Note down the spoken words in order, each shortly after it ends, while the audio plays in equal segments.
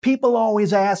People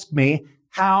always ask me,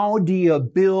 how do you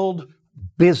build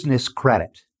business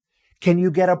credit? Can you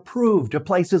get approved to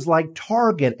places like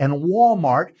Target and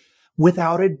Walmart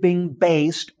without it being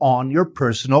based on your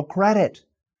personal credit?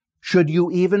 Should you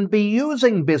even be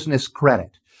using business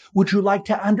credit? Would you like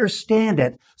to understand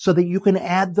it so that you can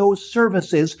add those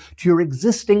services to your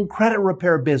existing credit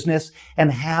repair business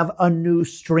and have a new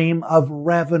stream of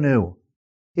revenue?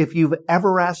 If you've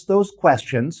ever asked those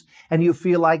questions and you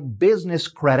feel like business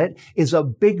credit is a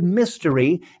big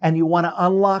mystery and you want to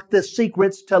unlock the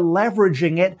secrets to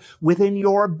leveraging it within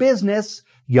your business,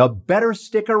 you better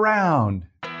stick around.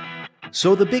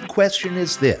 So the big question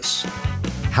is this: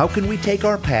 how can we take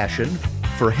our passion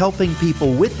for helping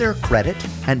people with their credit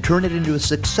and turn it into a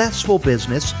successful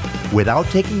business without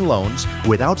taking loans,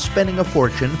 without spending a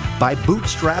fortune, by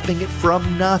bootstrapping it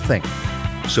from nothing,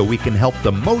 so we can help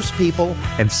the most people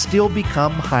and still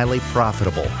become highly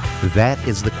profitable? That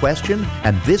is the question,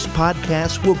 and this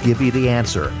podcast will give you the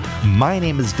answer. My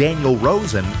name is Daniel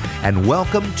Rosen, and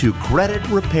welcome to Credit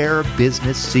Repair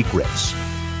Business Secrets.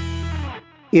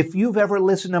 If you've ever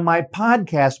listened to my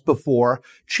podcast before,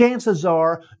 chances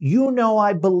are you know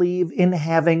I believe in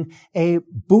having a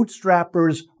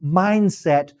bootstrapper's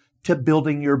mindset to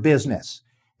building your business.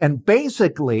 And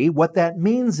basically what that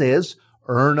means is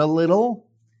earn a little,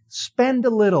 spend a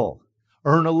little,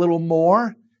 earn a little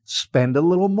more, spend a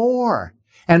little more.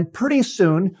 And pretty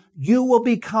soon you will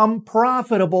become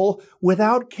profitable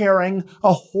without carrying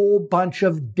a whole bunch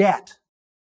of debt.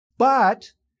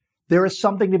 But there is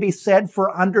something to be said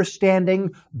for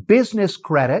understanding business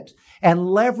credit and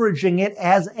leveraging it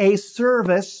as a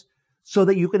service so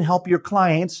that you can help your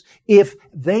clients if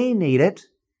they need it,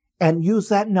 and use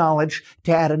that knowledge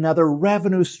to add another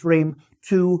revenue stream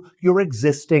to your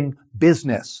existing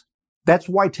business. That's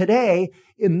why today,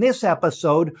 in this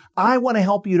episode, I want to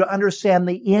help you to understand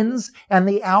the ins and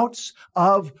the outs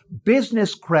of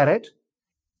business credit,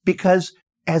 because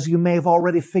as you may have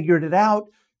already figured it out,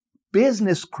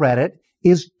 business credit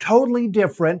is totally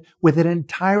different with an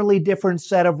entirely different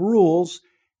set of rules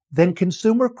than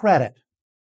consumer credit.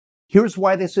 Here's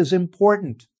why this is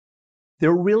important.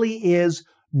 There really is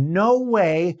no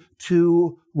way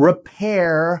to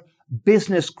repair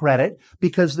business credit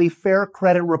because the Fair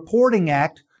Credit Reporting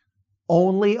Act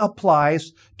only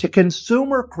applies to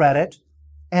consumer credit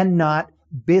and not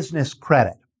business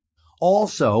credit.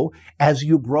 Also, as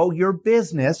you grow your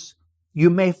business, you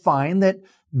may find that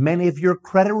many of your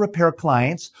credit repair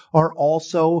clients are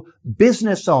also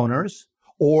business owners,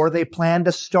 or they plan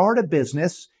to start a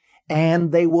business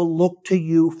and they will look to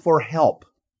you for help.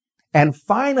 And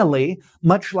finally,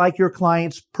 much like your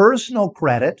client's personal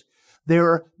credit,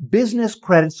 their business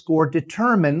credit score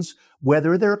determines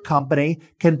whether their company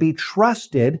can be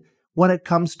trusted when it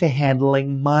comes to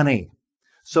handling money.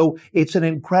 So it's an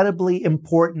incredibly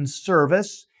important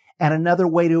service and another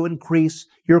way to increase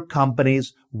your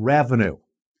company's revenue.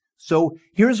 So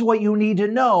here's what you need to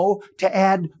know to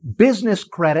add business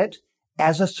credit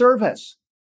as a service.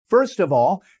 First of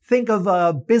all, think of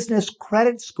a business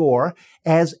credit score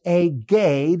as a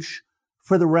gauge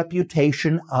for the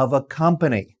reputation of a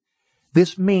company.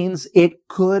 This means it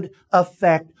could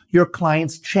affect your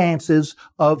client's chances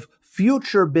of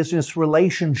future business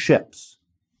relationships.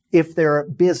 If their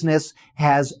business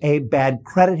has a bad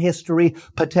credit history,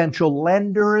 potential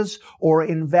lenders or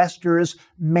investors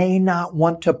may not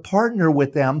want to partner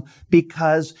with them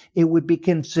because it would be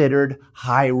considered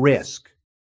high risk.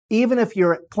 Even if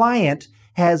your client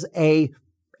has a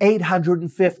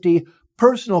 850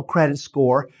 personal credit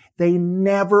score, they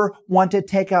never want to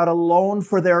take out a loan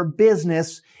for their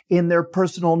business in their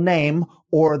personal name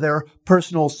or their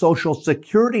personal social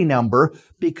security number,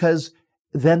 because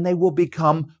then they will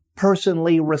become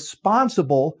personally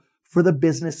responsible for the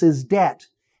business's debt.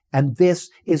 And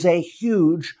this is a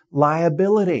huge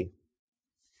liability.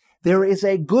 There is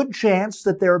a good chance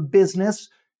that their business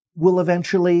will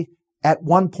eventually at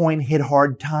one point hit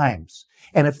hard times.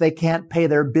 And if they can't pay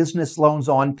their business loans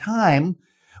on time,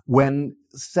 when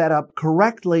set up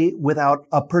correctly without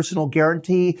a personal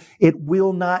guarantee, it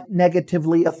will not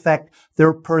negatively affect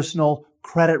their personal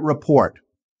credit report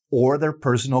or their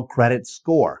personal credit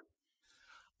score.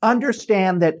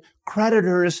 Understand that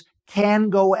creditors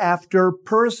can go after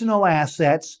personal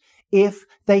assets if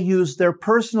they use their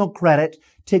personal credit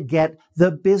to get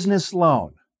the business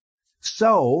loan.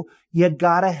 So you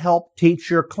gotta help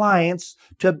teach your clients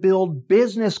to build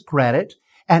business credit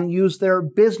and use their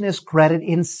business credit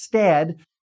instead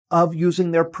of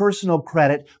using their personal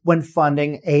credit when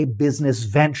funding a business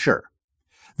venture.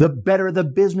 The better the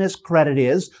business credit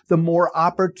is, the more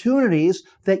opportunities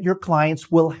that your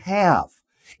clients will have.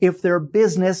 If their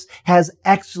business has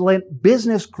excellent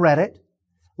business credit,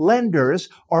 lenders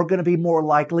are going to be more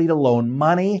likely to loan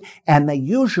money, and they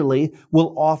usually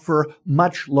will offer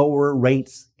much lower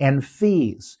rates and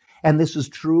fees. And this is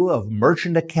true of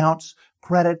merchant accounts,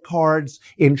 credit cards,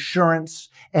 insurance,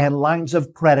 and lines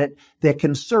of credit that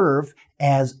can serve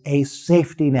as a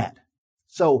safety net.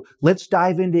 So let's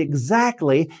dive into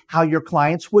exactly how your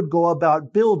clients would go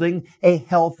about building a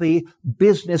healthy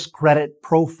business credit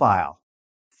profile.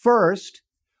 First,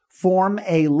 form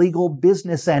a legal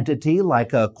business entity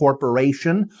like a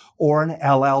corporation or an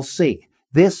LLC.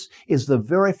 This is the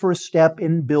very first step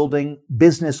in building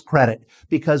business credit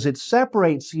because it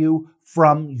separates you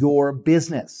from your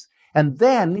business. And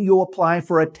then you apply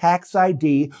for a tax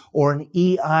ID or an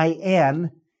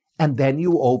EIN, and then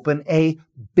you open a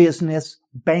business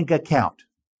bank account.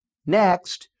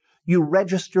 Next, you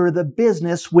register the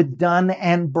business with Dun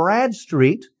 &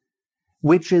 Bradstreet,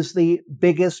 which is the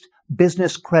biggest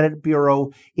business credit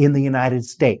bureau in the United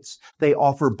States. They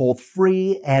offer both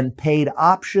free and paid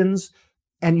options,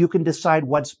 and you can decide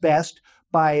what's best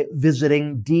by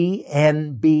visiting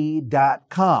dnb.com.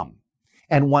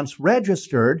 And once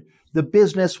registered, the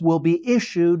business will be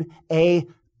issued a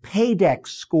Paydex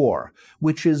score,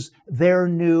 which is their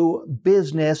new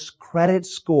business credit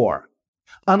score.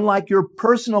 Unlike your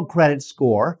personal credit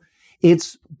score,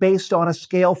 it's based on a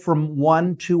scale from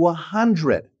 1 to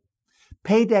 100.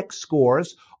 Paydex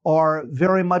scores are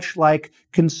very much like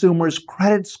consumers'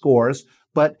 credit scores,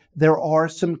 but there are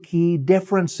some key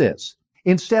differences.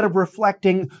 Instead of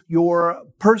reflecting your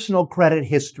personal credit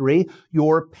history,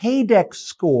 your Paydex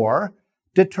score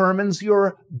determines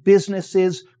your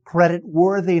business's credit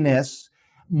worthiness.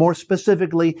 More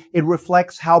specifically, it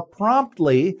reflects how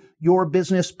promptly your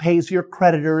business pays your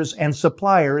creditors and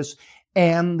suppliers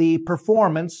and the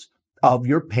performance of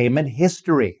your payment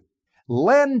history.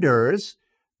 Lenders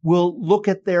will look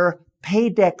at their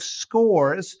Paydex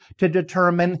scores to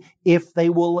determine if they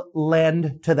will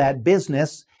lend to that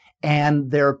business,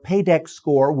 and their Paydex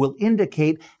score will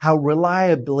indicate how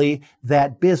reliably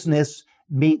that business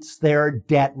meets their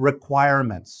debt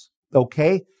requirements.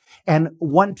 Okay? And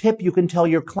one tip you can tell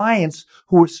your clients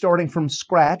who are starting from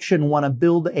scratch and want to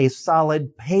build a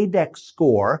solid Paydex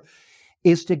score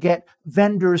is to get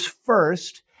vendors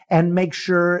first and make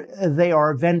sure they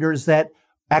are vendors that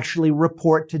actually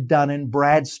report to Dun &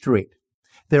 Bradstreet.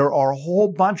 There are a whole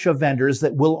bunch of vendors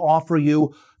that will offer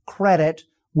you credit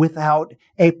without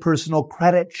a personal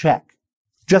credit check.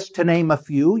 Just to name a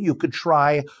few, you could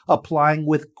try applying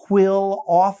with Quill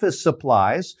Office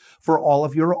Supplies for all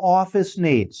of your office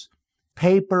needs.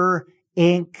 Paper,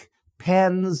 ink,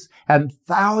 pens, and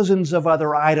thousands of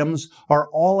other items are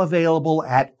all available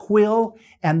at Quill,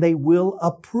 and they will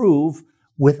approve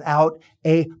without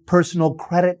a personal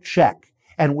credit check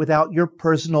and without your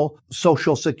personal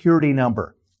social security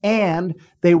number. And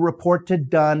they report to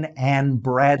Dun &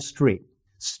 Bradstreet.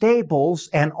 Staples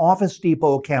and Office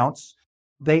Depot accounts,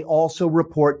 they also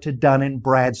report to Dun &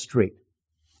 Bradstreet.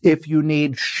 If you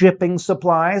need shipping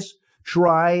supplies,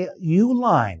 try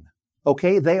Uline.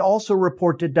 Okay, they also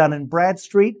report to Dun &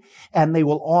 Bradstreet, and they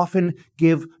will often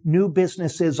give new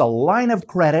businesses a line of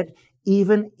credit,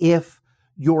 even if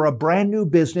you're a brand new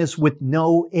business with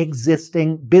no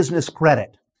existing business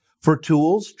credit. For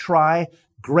tools, try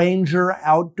Granger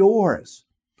Outdoors.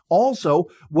 Also,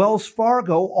 Wells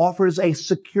Fargo offers a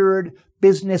secured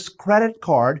business credit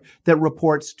card that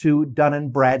reports to Dun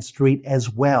 & Bradstreet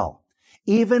as well.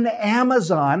 Even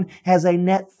Amazon has a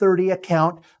Net 30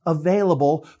 account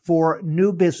available for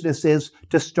new businesses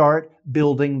to start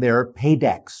building their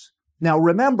Paydex. Now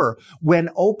remember, when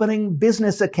opening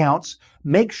business accounts,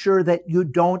 make sure that you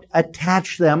don't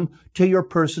attach them to your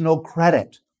personal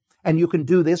credit. And you can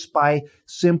do this by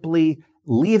simply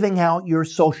leaving out your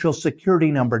social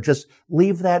security number. Just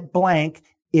leave that blank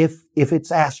if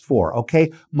it's asked for,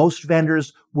 okay? Most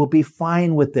vendors will be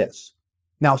fine with this.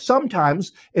 Now,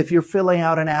 sometimes if you're filling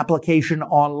out an application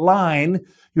online,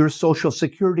 your social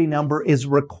security number is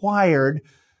required.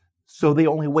 So the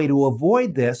only way to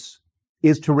avoid this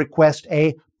is to request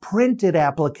a printed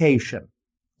application,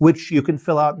 which you can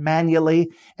fill out manually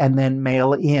and then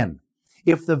mail in.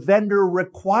 If the vendor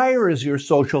requires your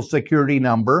social security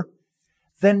number,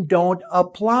 then don't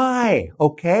apply,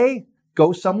 okay?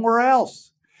 Go somewhere else.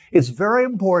 It's very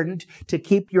important to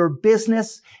keep your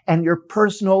business and your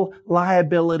personal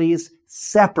liabilities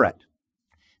separate.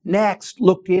 Next,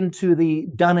 look into the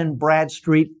Dun &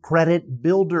 Bradstreet Credit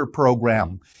Builder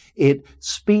Program. It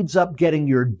speeds up getting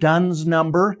your DUNS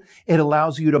number. It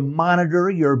allows you to monitor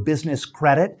your business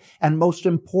credit. And most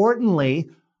importantly,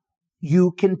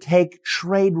 you can take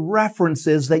trade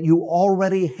references that you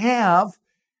already have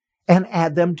and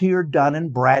add them to your Dun &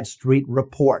 Bradstreet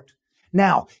report.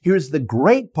 Now, here's the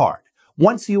great part.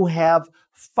 Once you have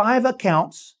 5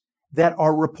 accounts that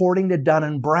are reporting to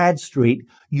Dun & Bradstreet,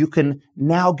 you can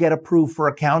now get approved for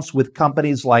accounts with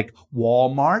companies like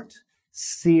Walmart,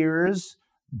 Sears,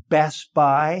 Best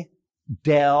Buy,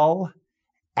 Dell,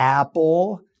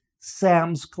 Apple,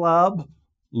 Sam's Club,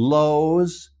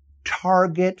 Lowe's,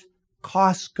 Target,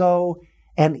 Costco,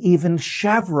 and even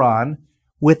Chevron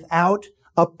without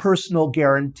a personal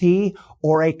guarantee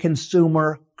or a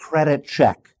consumer credit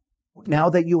check. Now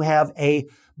that you have a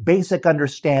basic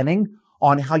understanding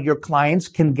on how your clients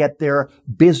can get their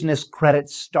business credit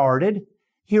started,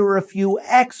 here are a few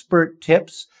expert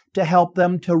tips to help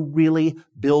them to really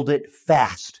build it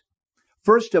fast.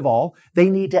 First of all, they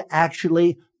need to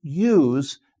actually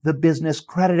use the business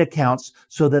credit accounts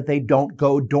so that they don't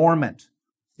go dormant.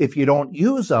 If you don't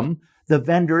use them, the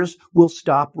vendors will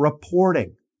stop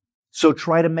reporting. So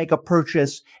try to make a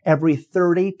purchase every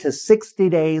 30 to 60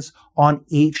 days on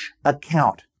each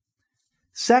account.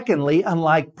 Secondly,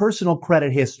 unlike personal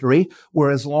credit history,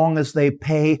 where as long as they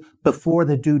pay before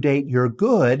the due date, you're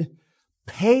good,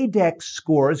 Paydex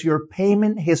scores your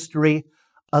payment history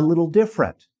a little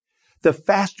different. The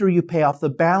faster you pay off the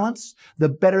balance, the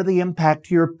better the impact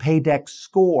to your Paydex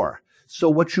score. So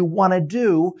what you want to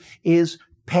do is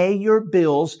pay your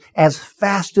bills as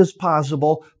fast as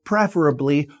possible,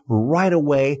 preferably right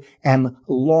away and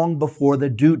long before the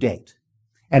due date.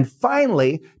 And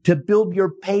finally, to build your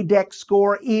Paydex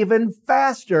score even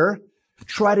faster,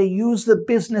 try to use the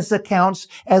business accounts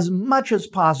as much as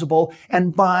possible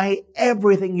and buy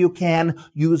everything you can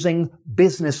using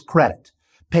business credit.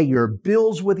 Pay your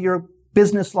bills with your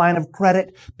business line of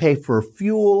credit, pay for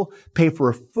fuel, pay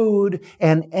for food,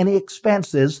 and any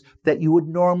expenses that you would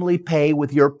normally pay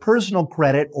with your personal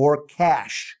credit or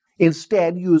cash.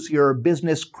 Instead, use your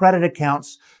business credit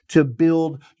accounts to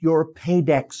build your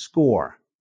Paydex score.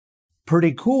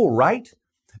 Pretty cool, right?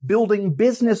 Building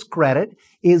business credit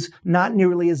is not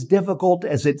nearly as difficult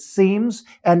as it seems,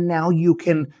 and now you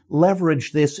can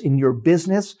leverage this in your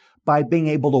business by being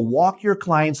able to walk your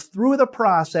clients through the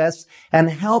process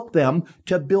and help them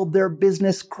to build their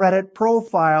business credit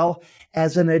profile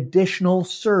as an additional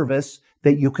service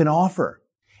that you can offer.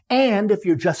 And if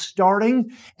you're just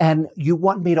starting and you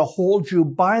want me to hold you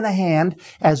by the hand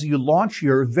as you launch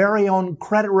your very own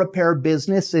credit repair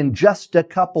business in just a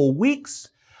couple weeks,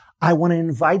 I want to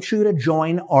invite you to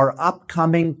join our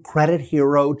upcoming Credit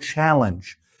Hero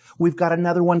Challenge. We've got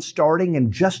another one starting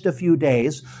in just a few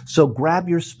days, so grab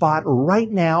your spot right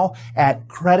now at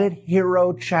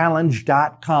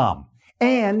CreditHeroChallenge.com.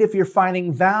 And if you're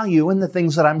finding value in the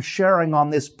things that I'm sharing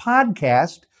on this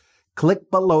podcast,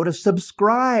 click below to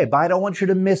subscribe. I don't want you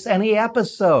to miss any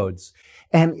episodes.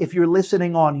 And if you're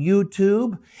listening on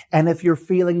YouTube, and if you're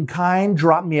feeling kind,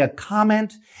 drop me a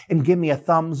comment and give me a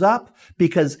thumbs up,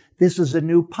 because this is a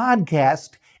new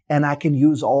podcast and I can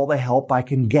use all the help I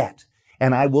can get.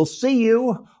 And I will see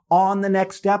you on the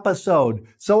next episode.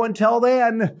 So until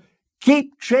then,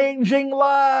 keep changing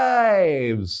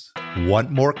lives. Want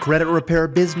more credit repair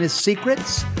business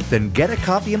secrets? Then get a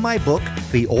copy of my book,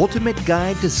 The Ultimate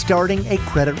Guide to Starting a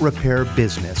Credit Repair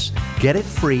Business. Get it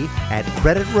free at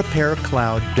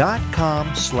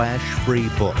creditrepaircloud.com/free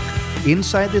book.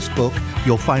 Inside this book,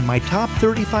 you'll find my top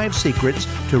 35 secrets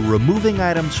to removing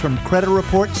items from credit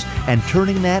reports and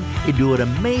turning that into an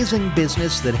amazing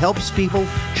business that helps people,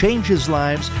 changes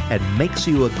lives, and makes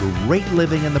you a great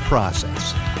living in the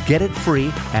process. Get it free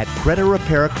at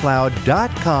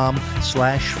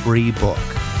creditrepaircloud.com/free book.